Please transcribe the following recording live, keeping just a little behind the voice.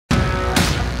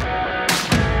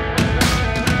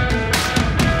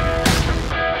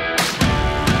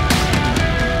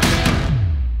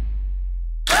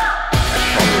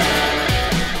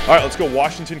All right, let's go.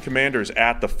 Washington Commanders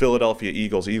at the Philadelphia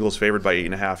Eagles. Eagles favored by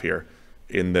 8.5 here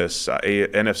in this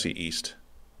NFC East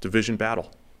division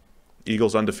battle.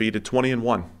 Eagles undefeated,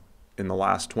 20-1 in the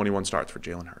last 21 starts for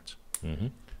Jalen Hurts.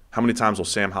 How many times will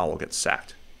Sam Howell get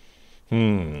sacked?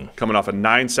 Coming off a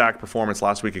 9-sack performance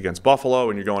last week against Buffalo,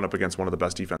 and you're going up against one of the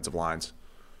best defensive lines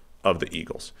of the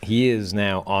Eagles. He is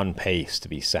now on pace to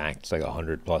be sacked like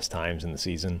 100+ times in the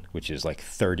season, which is like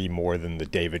 30 more than the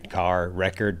David Carr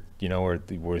record, you know, or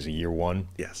was it year one?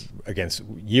 Yes. Against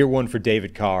year one for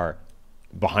David Carr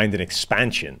behind an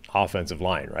expansion offensive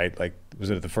line, right? Like,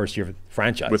 was it the first year of the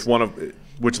franchise? With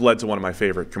which led to one of my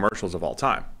favorite commercials of all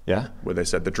time. Yeah. Where they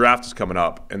said the draft is coming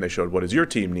up, and they showed, what does your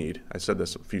team need? I said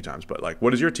this a few times, but like, what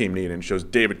does your team need? And it shows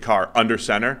David Carr under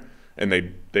center, and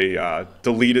they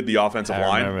deleted the offensive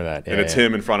line. I remember that. Yeah, and it's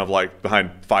him in front of, like,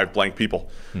 behind 5 blank people.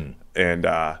 And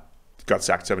got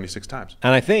sacked 76 times.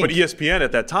 And I think, but ESPN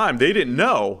at that time, they didn't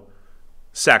know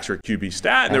sacks are a QB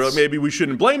stat, and they were like, maybe we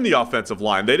shouldn't blame the offensive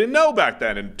line. They didn't know back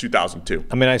then in 2002.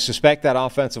 I mean, I suspect that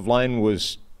offensive line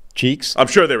was cheeks. I'm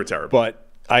sure they were terrible. But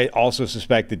I also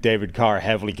suspect that David Carr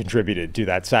heavily contributed to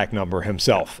that sack number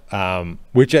himself,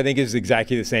 which I think is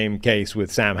exactly the same case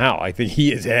with Sam Howell. I think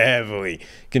he is heavily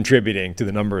contributing to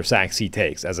the number of sacks he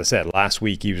takes. As I said, last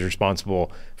week he was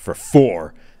responsible for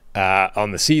 4.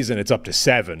 On the season, it's up to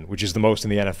 7, which is the most in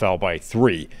the NFL by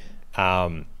 3. I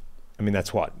mean,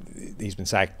 that's what? He's been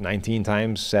sacked 19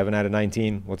 times, 7 out of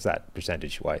 19. What's that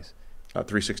percentage-wise?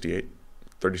 368,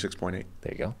 36.8.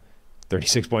 There you go.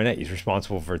 36.8. He's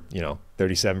responsible for,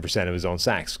 37% of his own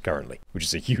sacks currently, which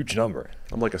is a huge number.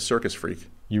 I'm like a circus freak.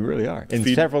 You really are, in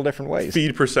several different ways.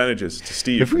 Feed percentages to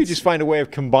Steve. If we could just find a way of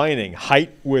combining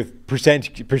height with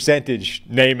percentage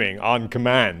naming on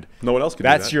command. No one else can do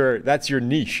that. That's your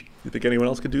niche. You think anyone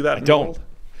else could do that? I don't.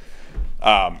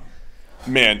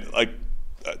 Man, like,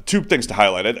 2 things to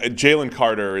highlight. Jalen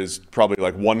Carter is probably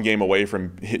like 1 game away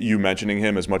from you mentioning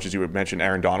him as much as you would mention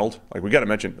Aaron Donald. Like, we got to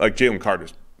mention, like, Jalen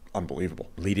Carter's unbelievable.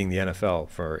 Leading the NFL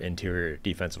for interior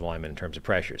defensive linemen in terms of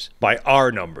pressures. By our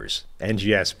numbers,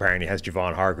 NGS apparently has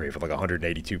Javon Hargrave with like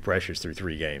 182 pressures through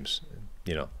 3 games.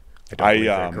 I don't believe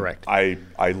they're correct. I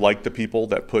like the people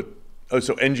that put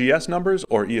so NGS numbers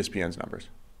or ESPN's numbers?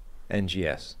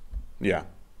 NGS. Yeah.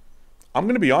 I'm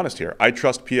going to be honest here. I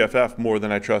trust PFF more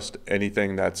than I trust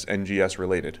anything that's NGS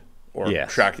related or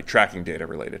tracking data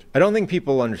related. I don't think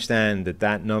people understand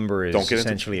that number is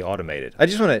essentially automated. I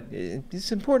just want to,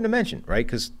 it's important to mention, right?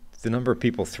 Because the number of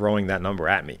people throwing that number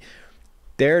at me,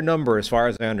 their number, as far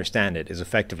as I understand it, is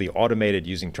effectively automated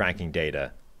using tracking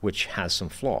data, which has some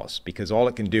flaws, because all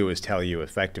it can do is tell you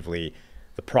effectively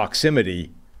the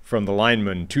proximity from the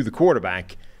lineman to the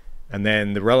quarterback and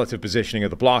then the relative positioning of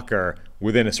the blocker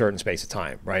within a certain space of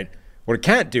time, right? What it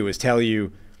can't do is tell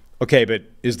you, okay, but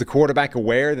is the quarterback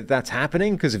aware that that's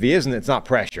happening? Because if he isn't, it's not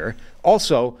pressure.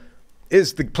 Also,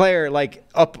 is the player like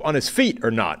up on his feet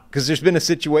or not? Because there's been a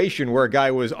situation where a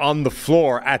guy was on the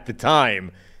floor at the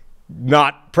time,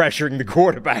 not pressuring the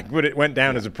quarterback, but it went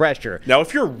down as a pressure. Now,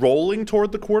 if you're rolling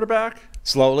toward the quarterback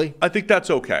slowly, I think that's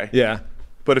okay. Yeah.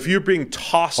 But if you're being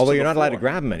tossed, although you're not allowed to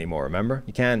grab him anymore, remember?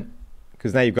 You can't,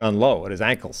 because now you've gone low at his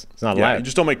ankles. It's not allowed. You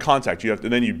just don't make contact. You have to,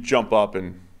 and then you jump up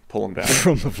and pull him down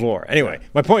from the floor. Anyway,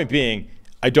 my point being,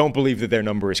 I don't believe that their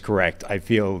number is correct. I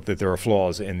feel that there are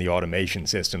flaws in the automation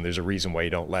system. There's a reason why you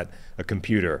don't let a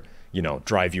computer,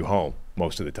 drive you home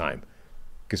most of the time,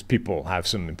 because people have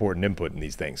some important input in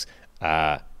these things.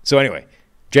 So anyway,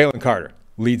 Jalen Carter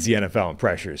leads the NFL in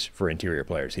pressures for interior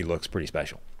players. He looks pretty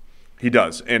special. He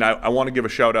does. And I want to give a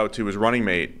shout out to his running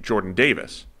mate, Jordan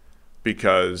Davis,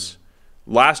 because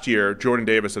last year, Jordan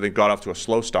Davis, I think, got off to a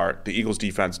slow start. The Eagles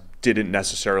defense didn't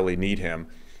necessarily need him.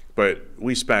 But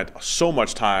we spent so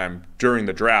much time during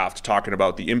the draft talking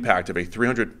about the impact of a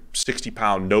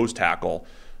 360-pound nose tackle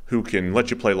who can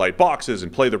let you play light boxes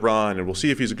and play the run, and we'll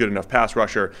see if he's a good enough pass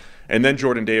rusher. And then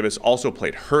Jordan Davis also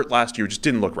played hurt last year, just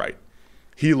didn't look right.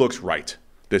 He looks right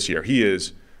this year. He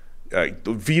is the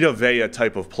Vita Vea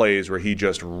type of plays where he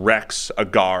just wrecks a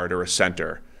guard or a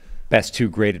center. Best 2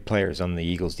 graded players on the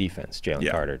Eagles defense,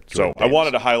 Jalen Carter. So I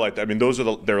wanted to highlight that. I mean, those are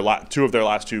 2 of their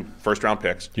last 2 first-round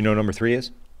picks. Do you know who number 3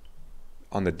 is?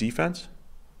 On the defense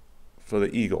for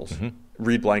the Eagles,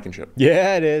 Reed Blankenship.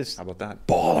 Yeah, it is. How about that?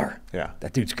 Baller. Yeah.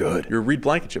 That dude's good. You're a Reed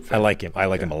Blankenship fan. I like him. I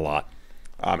like him a lot.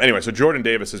 Anyway, so Jordan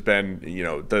Davis has been,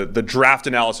 the draft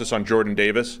analysis on Jordan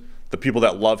Davis, the people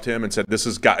that loved him and said this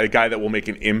is a guy that will make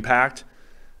an impact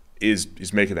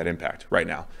is making that impact right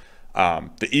now.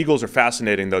 The Eagles are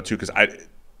fascinating, though, too, because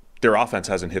their offense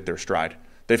hasn't hit their stride.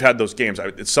 they've had those games.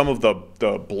 Some of the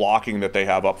blocking that they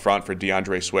have up front for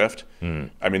DeAndre Swift,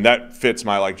 I mean, that fits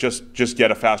my, like, just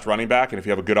get a fast running back, and if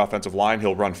you have a good offensive line,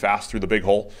 he'll run fast through the big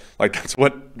hole. Like, that's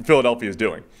what Philadelphia is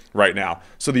doing right now.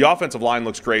 So the offensive line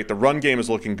looks great. The run game is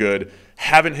looking good.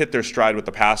 Haven't hit their stride with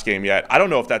the pass game yet. I don't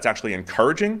know if that's actually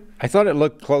encouraging. I thought it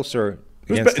looked closer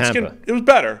against Tampa. It was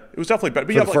better. It was definitely better.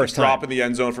 But you have, like, a drop time in the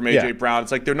end zone from A.J. Brown.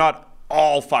 It's like they're not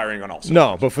all firing on all cylinders.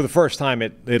 No, but for the first time,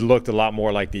 it looked a lot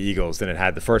more like the Eagles than it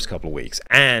had the first couple of weeks.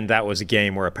 And that was a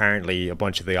game where apparently a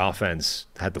bunch of the offense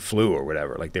had the flu or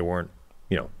whatever. Like, they weren't,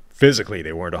 physically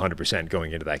they weren't 100%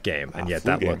 going into that game. And yet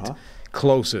that looked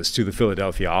closest to the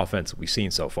Philadelphia offense that we've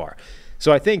seen so far.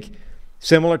 So I think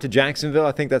similar to Jacksonville,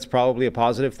 I think that's probably a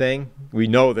positive thing. We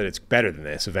know that it's better than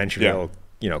this. Eventually it'll,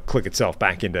 click itself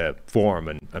back into form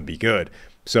and be good.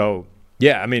 So,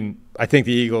 yeah, I mean, I think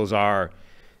the Eagles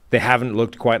they haven't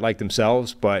looked quite like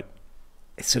themselves, but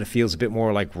it sort of feels a bit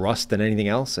more like rust than anything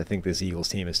else. I think this Eagles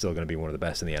team is still going to be one of the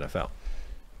best in the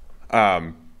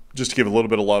NFL. Just to give a little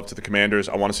bit of love to the Commanders,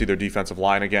 I want to see their defensive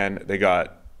line again. They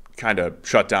got kind of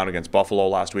shut down against Buffalo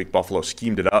last week. Buffalo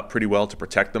schemed it up pretty well to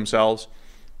protect themselves.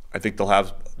 I think they'll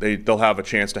have a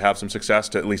chance to have some success,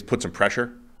 to at least put some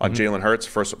pressure on Jalen Hurts,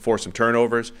 force some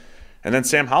turnovers. And then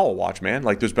Sam Howell, watch, man.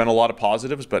 Like, there's been a lot of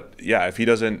positives, but yeah, if he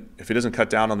doesn't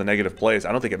cut down on the negative plays,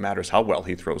 I don't think it matters how well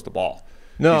he throws the ball.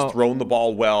 No. He's thrown the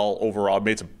ball well overall.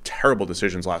 Made some terrible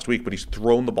decisions last week, but he's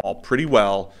thrown the ball pretty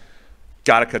well.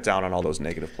 Got to cut down on all those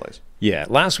negative plays. Yeah,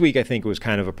 last week I think it was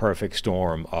kind of a perfect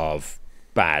storm of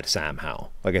bad Sam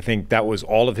Howell. Like, I think that was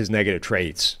all of his negative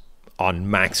traits on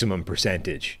maximum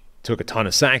percentage. Took a ton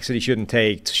of sacks that he shouldn't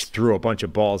take, threw a bunch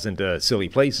of balls into silly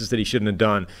places that he shouldn't have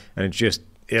done, and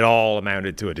it all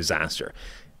amounted to a disaster.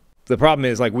 The problem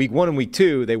is, like, week 1 and week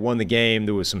 2, they won the game.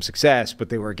 There was some success, but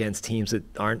they were against teams that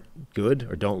aren't good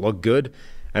or don't look good.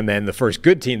 And then the first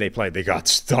good team they played, they got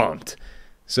stomped.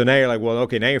 So now you're like, well,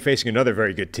 okay, now you're facing another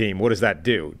very good team. What does that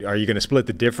do? Are you going to split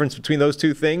the difference between those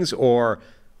two things, or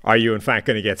are you, in fact,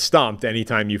 going to get stomped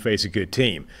anytime you face a good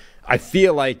team? I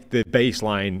feel like the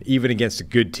baseline, even against a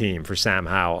good team for Sam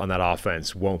Howell on that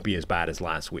offense, won't be as bad as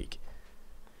last week.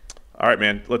 All right,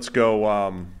 man, let's go.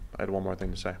 I had one more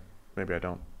thing to say. Maybe I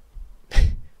don't.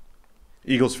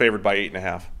 Eagles favored by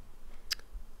 8.5.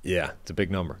 Yeah, it's a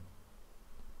big number.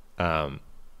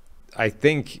 I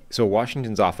think so.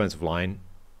 Washington's offensive line.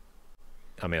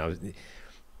 I mean,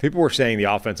 people were saying the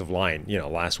offensive line,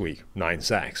 last week, 9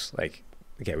 sacks. Like,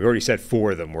 okay, we already said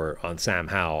 4 of them were on Sam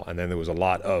Howell, and then there was a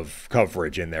lot of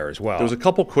coverage in there as well. There was a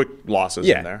couple quick losses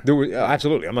in there. There were,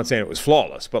 absolutely. I'm not saying it was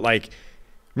flawless, but like,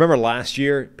 remember last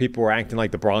year, people were acting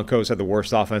like the Broncos had the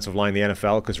worst offensive line in the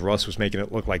NFL because Russ was making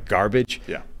it look like garbage.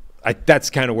 Yeah. That's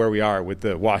kind of where we are with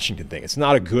the Washington thing. It's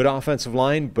not a good offensive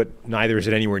line, but neither is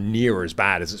it anywhere near as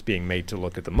bad as it's being made to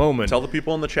look at the moment. Tell the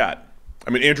people in the chat. I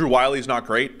mean, Andrew Wiley's not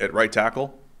great at right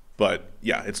tackle, but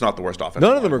yeah, it's not the worst offensive line.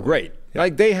 None of them are great. Yeah.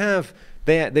 Like, they have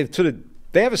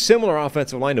a similar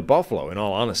offensive line to Buffalo, in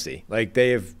all honesty. Like, they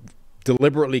have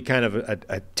deliberately kind of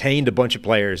attained a bunch of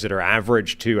players that are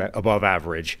average to above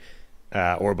average,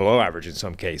 or below average in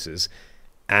some cases.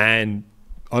 And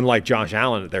unlike Josh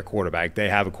Allen at their quarterback, they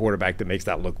have a quarterback that makes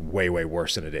that look way, way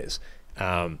worse than it is.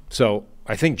 So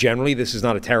I think generally this is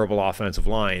not a terrible offensive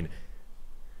line,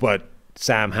 but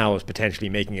Sam Howell is potentially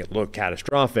making it look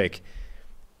catastrophic.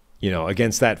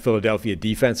 Against that Philadelphia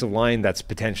defensive line, that's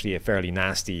potentially a fairly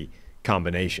nasty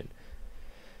combination.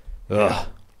 Ugh.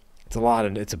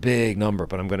 It's a big number,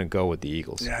 but I'm going to go with the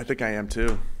Eagles. Yeah, I think I am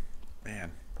too.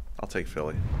 Man, I'll take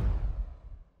Philly.